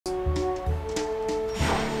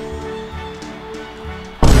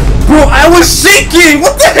I was shaking!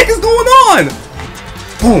 What the heck is going on?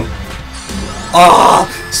 Boom. Ah,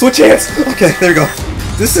 switch hands. Okay, there we go.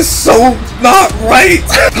 This is so not right.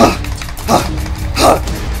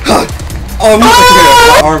 Oh,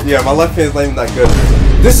 my arm, yeah, my left hand's not even that good.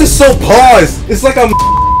 This is so paused. It's like I'm.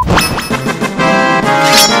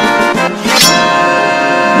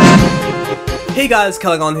 Hey guys,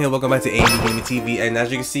 Kelechi here. Welcome back to ANBGamingtv, and as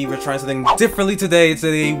you can see, we're trying something differently today.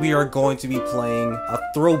 Today we are going to be playing a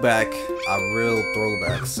throwback, a real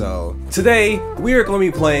throwback. So today we are going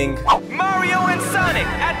to be playing Mario and Sonic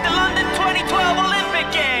at the London 2012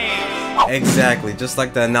 Olympic Games. Exactly, just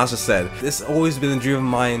like the announcer said. It's always been a dream of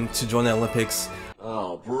mine to join the Olympics.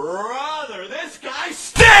 Oh brother, this guy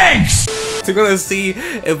stinks! We're gonna see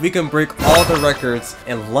if we can break all the records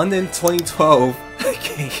in London 2012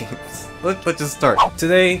 games. Let's just start.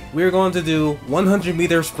 Today, we're going to do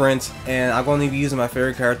 100-meter sprint, and I'm going to be using my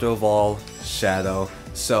favorite character of all, Shadow.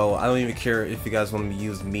 So I don't even care if you guys want me to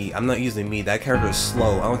use me. I'm not using me. That character is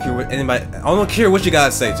slow. I don't care what anybody. I don't care what you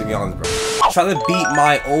guys say. To be honest, bro. Trying to beat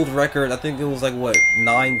my old record. I think it was like what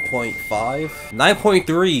 9.5,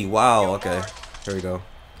 9.3. Wow. Okay. Here we go.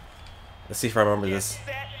 Let's see if I remember this.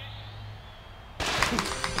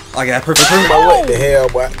 I got perfect. What the hell,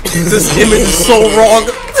 boy? This image is so wrong.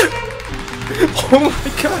 Oh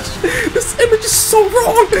my gosh, this image is so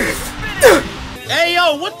wrong! Hey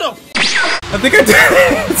yo, what the f? I think I did it!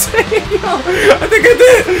 I think I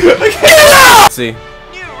did! Let's see.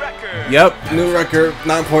 New record! Yep, new record,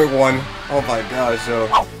 9.1. Oh my gosh, yo.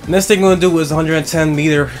 Next thing I'm gonna do is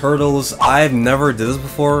 110-meter hurdles. I've never did this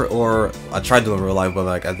before, or I tried doing it in real life, but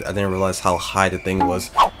like I didn't realize how high the thing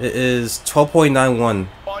was. It is 12.91.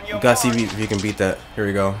 You gotta see if you can beat that. Here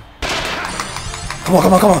we go. Come on,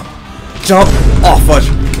 come on, come on! Jump! Oh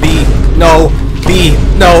fudge! B! No! B!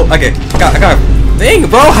 No! Okay, I got dang,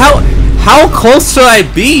 bro! How close should I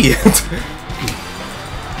be?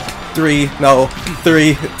 3, no,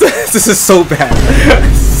 3. This is so bad.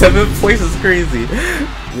 7th place is crazy.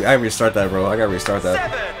 I gotta restart that, bro. I gotta restart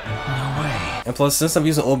that. 7. No way. And plus, since I'm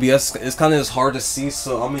using OBS, it's kind of just hard to see,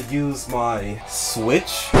 so I'm gonna use my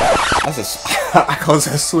Switch. That's a, I call it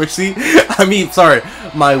a Switch. See, I mean, sorry,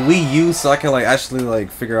 my Wii U, so I can like actually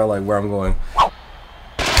like figure out like where I'm going.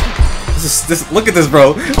 This. Look at this,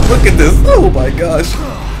 bro. Look at this. Oh my gosh.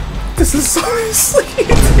 This is so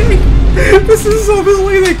misleading. This is so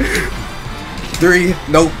misleading. 3,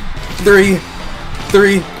 no, 3,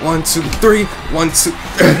 3, 1, 2, 3, 1, 2.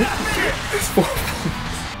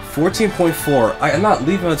 14.4. I'm not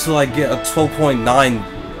leaving until I get a 12.9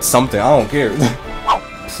 something. I don't care.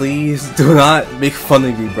 Please do not make fun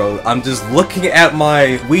of me, bro. I'm just looking at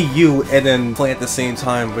my Wii U and then playing at the same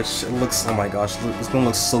time, which looks, oh my gosh, it's gonna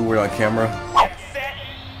look so weird on camera.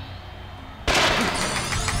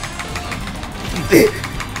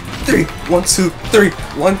 3, 1, 2, 3,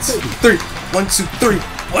 1, 2, 3, 1, 2, 3,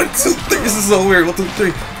 1, 2, 3. This is so weird. 1, 2,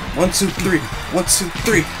 3, 1, 2, 3, 1, 2,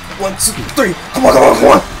 3, 1, 2, 3. Come on, come on, come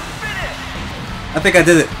on. I think I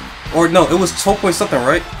did it. Or no, it was 12 point something,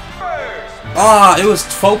 right? Ah, it was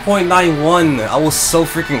 12.91. I was so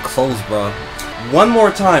freaking close, bro. One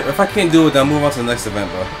more time. If I can't do it, then I'll move on to the next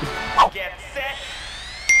event, bro. Get set.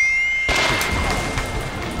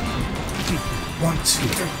 1, 2,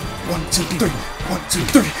 3. 1, 2, 3. 1, 2,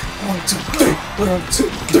 3. 1, 2, 3. 1, 2,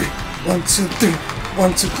 3. 1, 2, 3.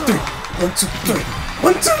 1, 2, 3. 1, 2, 3.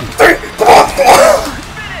 1, 2, 3. Come on, come on.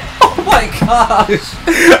 Oh my gosh.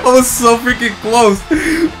 I was so freaking close.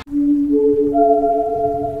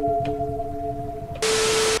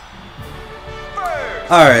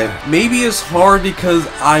 Alright, maybe it's hard because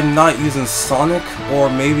I'm not using Sonic, or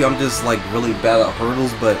maybe I'm just like really bad at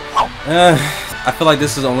hurdles, but I feel like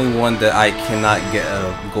this is the only one that I cannot get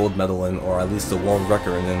a gold medal in, or at least a world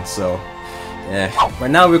record in, so yeah.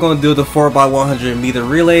 Right now we're going to do the 4x100 meter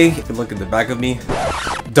relay. You can look at the back of me.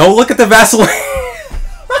 Don't look at the Vaseline!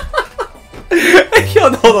 Yo,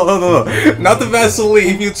 no. Not the Vaseline.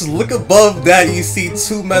 If you just look above that, you see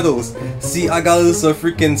 2 medals. See, I got this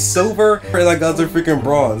freaking silver, and I got the freaking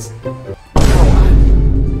bronze.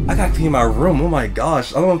 I gotta clean my room. Oh my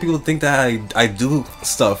gosh. I don't want people to think that I do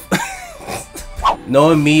stuff.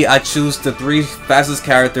 Knowing me, I choose the 3 fastest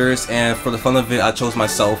characters, and for the fun of it, I chose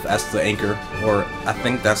myself as the anchor. Or I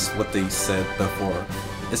think that's what they said before.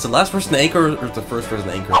 Is the last person the anchor, or the first person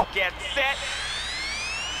the anchor? Get set.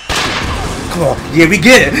 Come on, yeah, we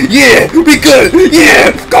get it, yeah, we good,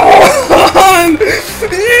 yeah, go on,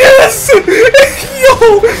 yes, yo,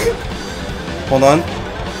 hold on,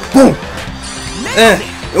 boom,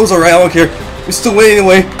 it was alright, I don't care, we still winning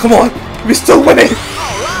anyway, come on, we still winning,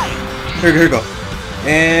 here we go,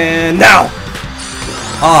 and now,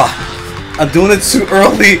 I'm doing it too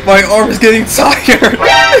early. My arm is getting tired.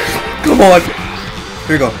 Come on.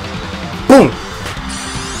 Here we go. Boom.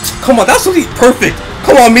 Come on, that's really perfect.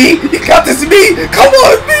 Come on, me. You got this, me. Come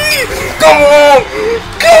on, me. Come on.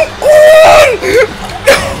 Come on.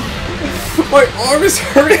 My arm is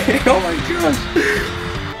hurting. Oh my gosh.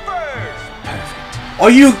 Are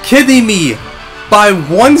you kidding me? By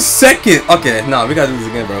 1 second. Okay, nah, we gotta do this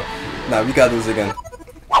again, bro. Nah, we gotta do this again.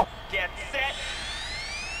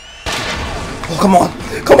 Oh, come on.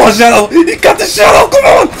 Come on, Shadow. You got the Shadow. Come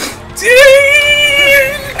on.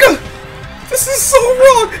 This is so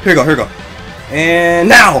wrong. Here we go. Here we go. And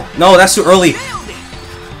now. No, that's too early.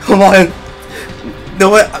 Come on. You know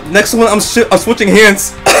what? Next one, I'm switching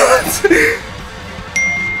hands.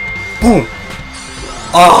 Boom.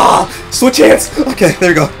 Ah, switch hands. Okay, there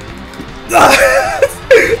we go.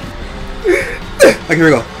 Okay, here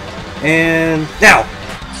we go. And now.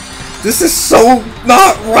 This is so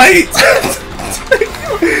not right.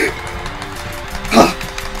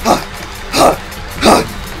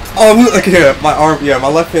 Oh, okay, here, my arm, yeah, my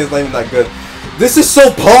left hand's not even that good. This is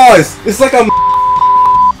so paused. It's like I'm.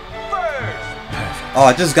 Oh,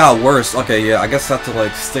 it just got worse. Okay, yeah, I guess I have to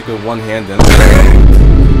like stick with one hand then.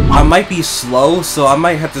 I might be slow, so I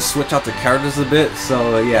might have to switch out the characters a bit.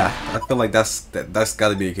 So yeah, I feel like that's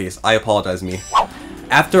gotta be the case. I apologize, me.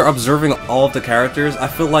 After observing all of the characters, I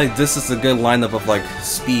feel like this is a good lineup of like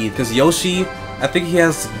speed. Because Yoshi, I think he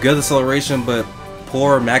has good acceleration, but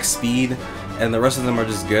poor max speed, and the rest of them are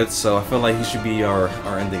just good. So I feel like he should be our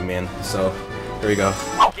ending man. So here we go.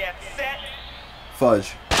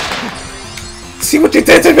 Fudge. See what you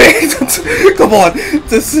did to me! Come on!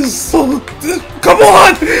 This is so... Come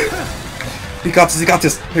on! You got this, you got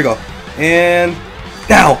this. Here you go. And...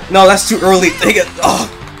 Now! No, that's too early. Dang it! Oh.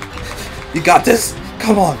 You got this!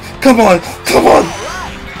 Come on! Come on! Come on!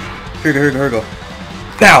 Here we go, here we go, here we go.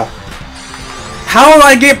 Now! How did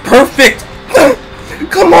I get perfect?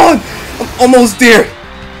 Come on! I'm almost there!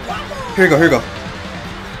 Here we go, here we go.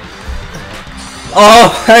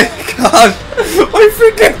 Oh my gosh! My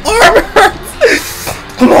freaking arm hurts!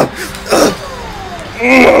 Come on!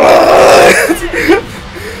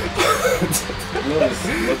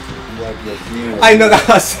 I know that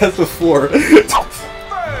I said before.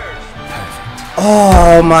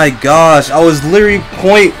 Oh my gosh! I was literally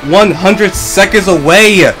 0.100 seconds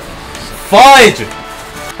away. Fudge!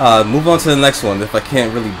 Move on to the next one. If I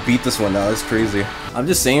can't really beat this one now, that's crazy. I'm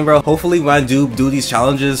just saying, bro. Hopefully, when I do these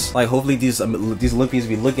challenges, like hopefully these Olympians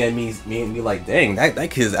be looking at me and be like, "Dang, that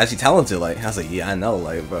kid's actually talented." Like, I was like, "Yeah, I know."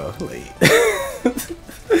 Like, bro, like,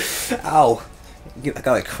 ow, I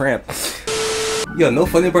got a cramp. Yo, no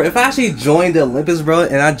funny, bro. If I actually joined the Olympics, bro,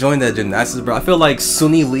 and I joined the gymnastics, bro, I feel like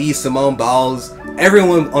Suni Lee, Simone Biles,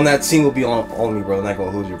 everyone on that team will be on me, bro. Not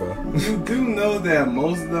gonna hold you, bro. You do know that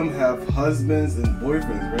most of them have husbands and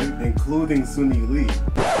boyfriends, right? Including Suni Lee.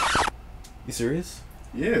 You serious?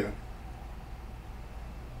 Yeah.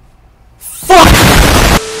 Fuck!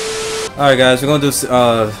 Alright guys, we're gonna do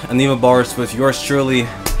Anima bars with yours truly,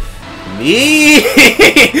 me.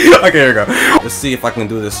 Okay, here we go. Let's see if I can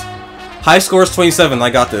do this. High score is 27. I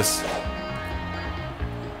got this.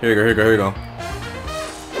 Here we go, here we go, here we go.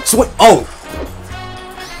 Swing! Oh!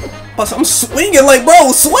 I'm swinging like,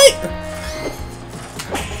 bro, swing!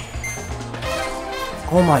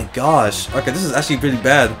 Oh my gosh. Okay, this is actually pretty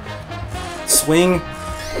bad. Swing.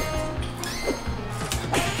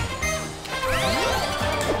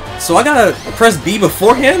 So I gotta press B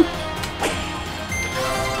beforehand?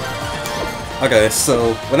 Okay,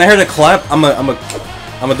 so when I hear the clap, I'm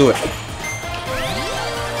gonna do it.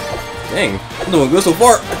 Dang, I'm doing good so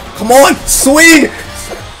far. Come on, swing!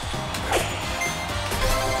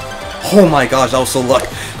 Oh my gosh, that was so lucky.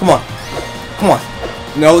 Come on, come on.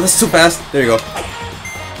 No, that's too fast. There you go.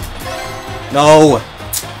 No.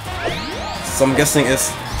 So I'm guessing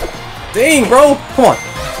it's... Dang, bro! Come on!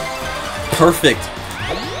 Perfect!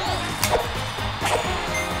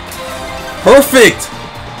 Perfect!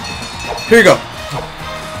 Here you go!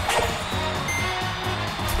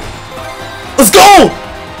 Let's go!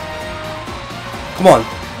 Come on.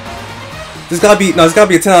 This gotta be... No, this gotta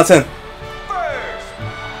be a 10 out of 10.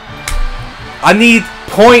 I need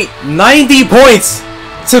 0.90 points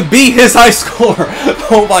to beat his high score!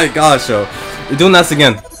 Oh my gosh, yo. We're doing this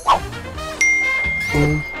again.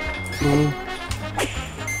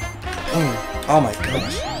 Oh my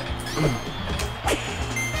gosh.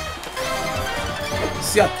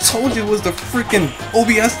 See, I told you it was the freaking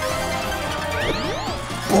OBS.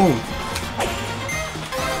 Boom.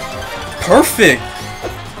 Perfect.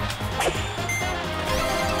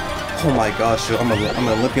 Oh my gosh, yo, I'm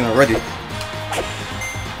an Olympian already.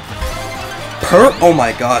 hurt? Oh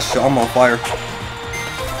my gosh, I'm on fire.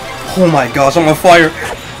 Oh my gosh, I'm on fire.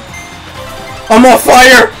 I'm on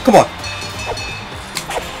fire! Come on.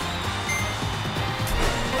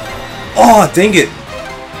 Oh, dang it.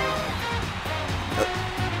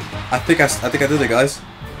 I think I did it, guys.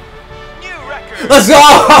 Let's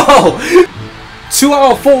go! 2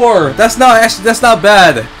 out of 4. That's not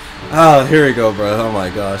bad. Oh, here we go, bro. Oh my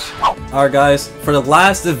gosh. Alright guys, for the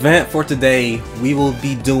last event for today, we will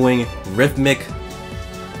be doing Rhythmic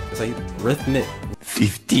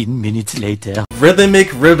 15 minutes later.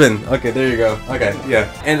 Rhythmic Ribbon. Okay, there you go. Okay, yeah.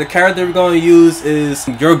 And the character we're going to use is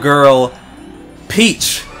your girl,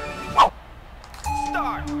 Peach.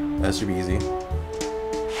 That should be easy.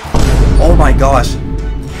 Oh my gosh.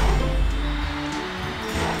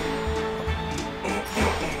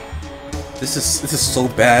 This is so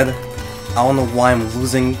bad. I don't know why I'm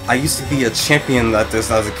losing. I used to be a champion at this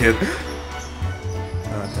as a kid.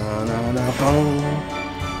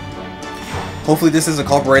 Hopefully this isn't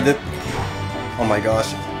copyrighted. Oh my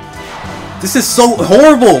gosh. This is so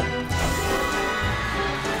horrible!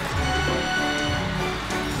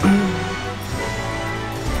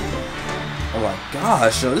 Oh my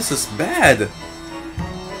gosh, yo, this is bad.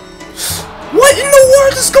 What in the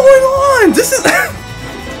world is going on? This is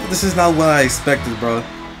this is not what I expected, bro.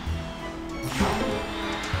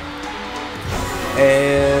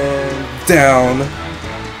 And down.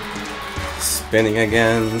 Spinning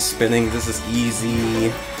again, spinning. This is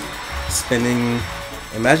easy. Spinning.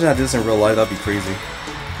 Imagine I did this in real life, that'd be crazy.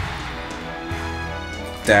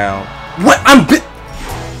 Down. What? I'm bit.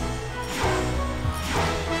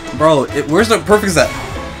 Bro, where's the perfect set?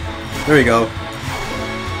 There we go.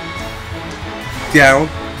 Down,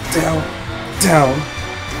 down, down.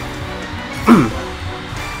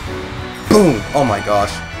 Boom. Oh my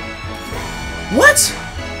gosh. What?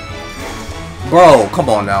 Bro, come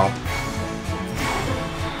on now.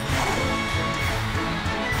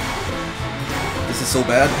 This is so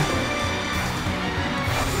bad.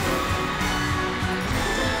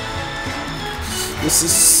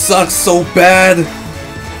 Sucks so bad.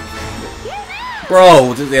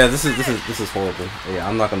 Bro, yeah, this is horrible. Yeah,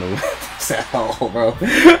 I'm not gonna win this at all, bro.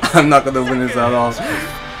 I'm not gonna win this at all.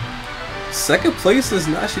 Second place is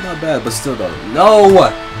actually not bad, but still though.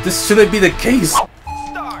 No! This shouldn't be the case!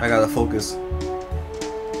 I gotta focus.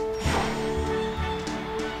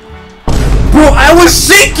 Bro, I was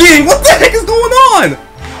shaking! What the heck is going on?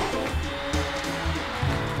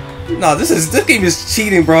 Nah, this game is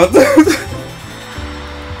cheating, bro.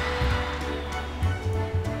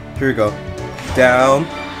 Here we go. Down.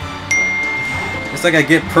 It's like I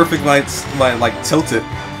get perfect my like tilted.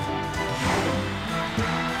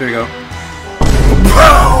 Here we go.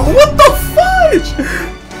 Bro, what the fudge?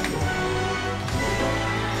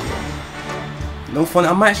 No fun.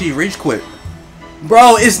 I'm actually rage quit.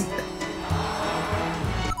 Bro, it's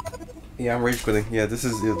yeah, I'm rage quitting. Yeah, this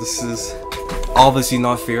is obviously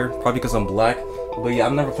not fair. Probably because I'm black. But yeah,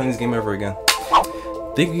 I'm never playing this game ever again.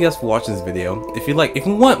 Thank you guys for watching this video. If you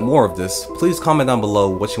want more of this, please comment down below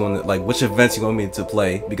what you want, like which events you want me to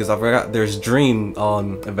play, because I forgot there's dream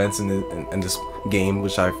events in this game,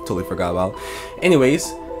 which I totally forgot about.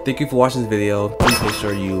 Anyways, thank you for watching this video. Please make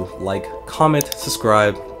sure you like, comment,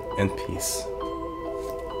 subscribe, and peace.